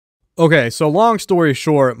Okay, so long story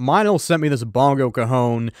short, Meinl sent me this Bongo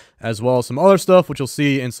Cajon, as well as some other stuff, which you'll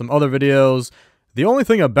see in some other videos. The only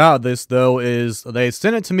thing about this, though, is they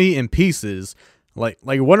sent it to me in pieces. Like,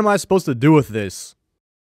 what am I supposed to do with this?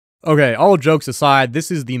 Okay, all jokes aside,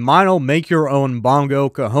 this is the Meinl Make Your Own Bongo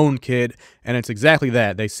Cajon kit, and it's exactly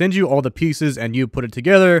that. They send you all the pieces and you put it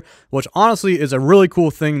together, which honestly is a really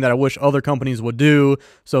cool thing that I wish other companies would do.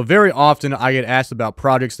 So very often I get asked about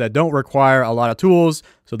projects that don't require a lot of tools,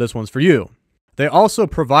 so this one's for you. They also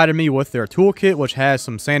provided me with their toolkit, which has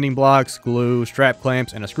some sanding blocks, glue, strap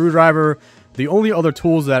clamps, and a screwdriver. The only other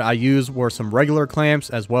tools that I used were some regular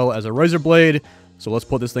clamps as well as a razor blade, so let's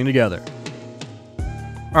put this thing together.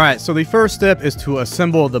 Alright, so the first step is to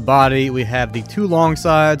assemble the body. We have the two long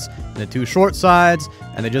sides and the two short sides,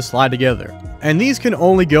 and they just slide together. And these can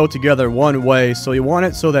only go together one way, so you want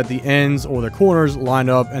it so that the ends or the corners line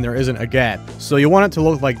up and there isn't a gap. So you want it to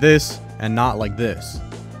look like this and not like this.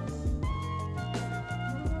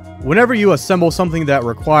 Whenever you assemble something that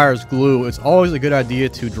requires glue, it's always a good idea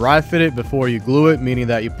to dry fit it before you glue it, meaning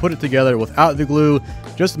that you put it together without the glue,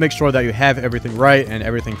 just to make sure that you have everything right and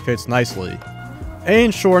everything fits nicely.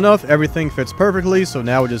 And sure enough, everything fits perfectly, so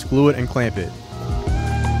now we just glue it and clamp it.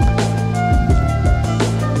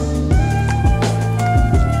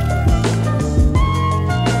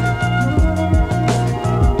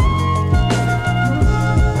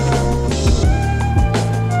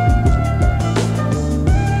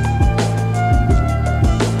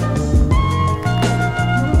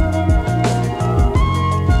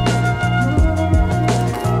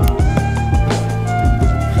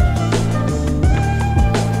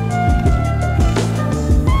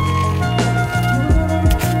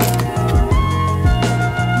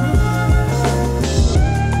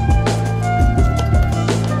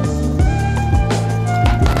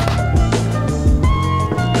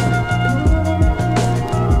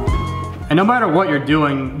 And no matter what you're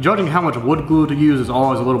doing, judging how much wood glue to use is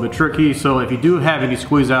always a little bit tricky, so if you do have any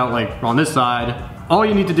squeeze out like on this side, all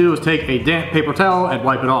you need to do is take a damp paper towel and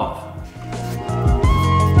wipe it off.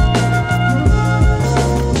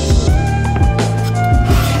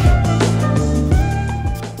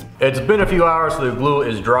 It's been a few hours, so the glue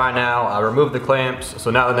is dry now. I removed the clamps,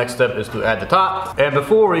 so now the next step is to add the top. And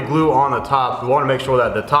before we glue on the top, we want to make sure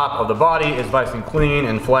that the top of the body is nice and clean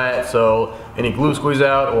and flat, so any glue squeeze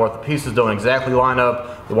out or if the pieces don't exactly line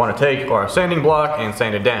up, we want to take our sanding block and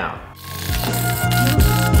sand it down.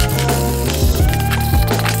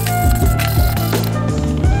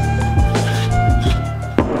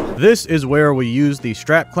 This is where we use the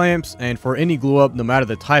strap clamps, and for any glue up, no matter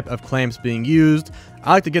the type of clamps being used,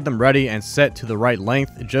 I like to get them ready and set to the right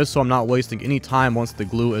length just so I'm not wasting any time once the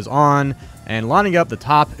glue is on. And lining up the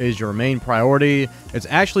top is your main priority. It's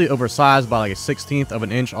actually oversized by like a 1/16 of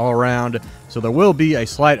an inch all around, so there will be a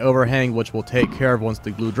slight overhang which we'll take care of once the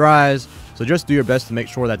glue dries, so just do your best to make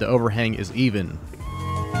sure that the overhang is even.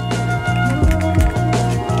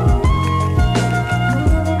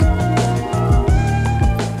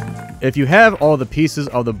 If you have all the pieces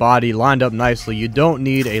of the body lined up nicely, you don't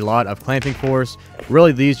need a lot of clamping force.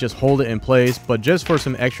 Really, these just hold it in place, but just for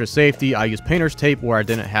some extra safety, I use painter's tape where I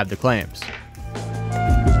didn't have the clamps.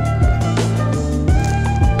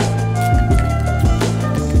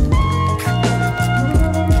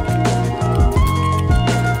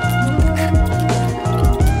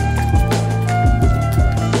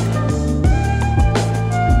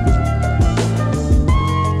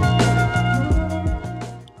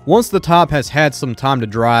 Once the top has had some time to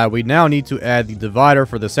dry, we now need to add the divider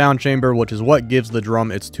for the sound chamber, which is what gives the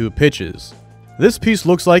drum its two pitches. This piece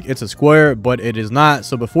looks like it's a square, but it is not,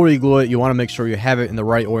 so before you glue it, you want to make sure you have it in the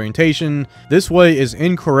right orientation. This way is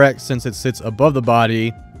incorrect since it sits above the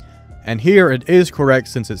body, and here it is correct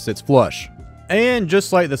since it sits flush. And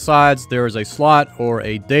just like the sides, there is a slot or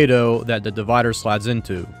a dado that the divider slides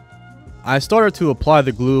into. I started to apply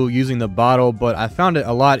the glue using the bottle, but I found it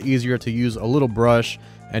a lot easier to use a little brush.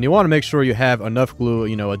 And you want to make sure you have enough glue,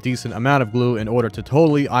 a decent amount of glue in order to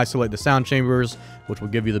totally isolate the sound chambers, which will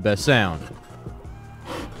give you the best sound.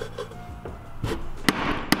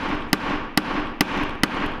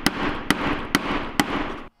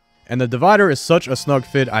 And the divider is such a snug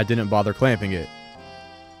fit, I didn't bother clamping it.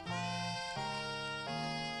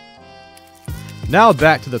 Now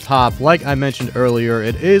back to the top. Like I mentioned earlier,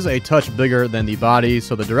 it is a touch bigger than the body,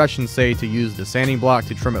 so the directions say to use the sanding block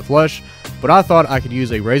to trim it flush, but I thought I could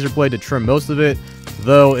use a razor blade to trim most of it,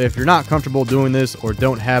 though if you're not comfortable doing this or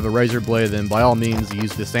don't have a razor blade, then by all means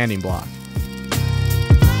use the sanding block.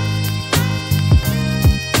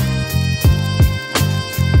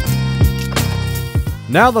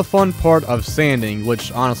 Now the fun part of sanding,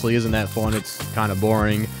 which honestly isn't that fun, it's kind of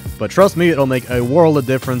boring, but trust me, it'll make a world of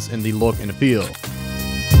difference in the look and feel.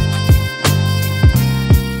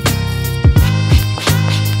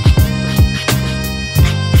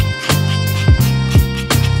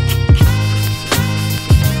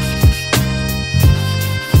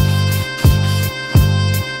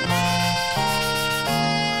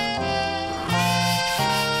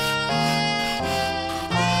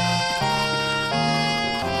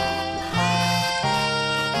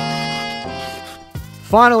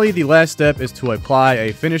 Finally, the last step is to apply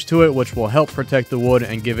a finish to it, which will help protect the wood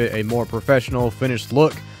and give it a more professional, finished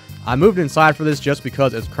look. I moved inside for this just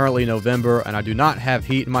because it's currently November and I do not have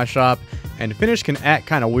heat in my shop, and finish can act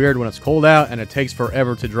kind of weird when it's cold out and it takes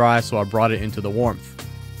forever to dry, so I brought it into the warmth.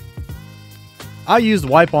 I used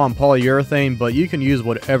wipe-on polyurethane, but you can use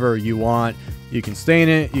whatever you want. You can stain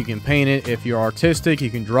it, you can paint it. If you're artistic, you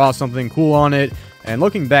can draw something cool on it. And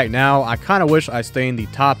looking back now, I kind of wish I stained the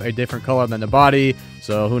top a different color than the body,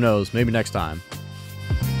 so who knows, maybe next time.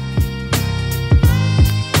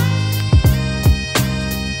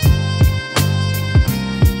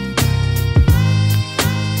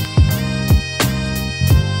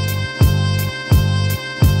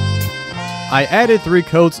 I added 3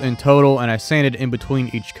 coats in total and I sanded in between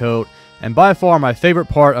each coat. And by far my favorite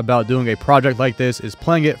part about doing a project like this is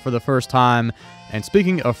playing it for the first time. And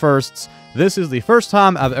speaking of firsts, this is the first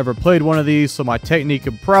time I've ever played one of these, so my technique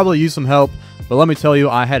could probably use some help, but let me tell you,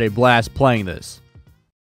 I had a blast playing this.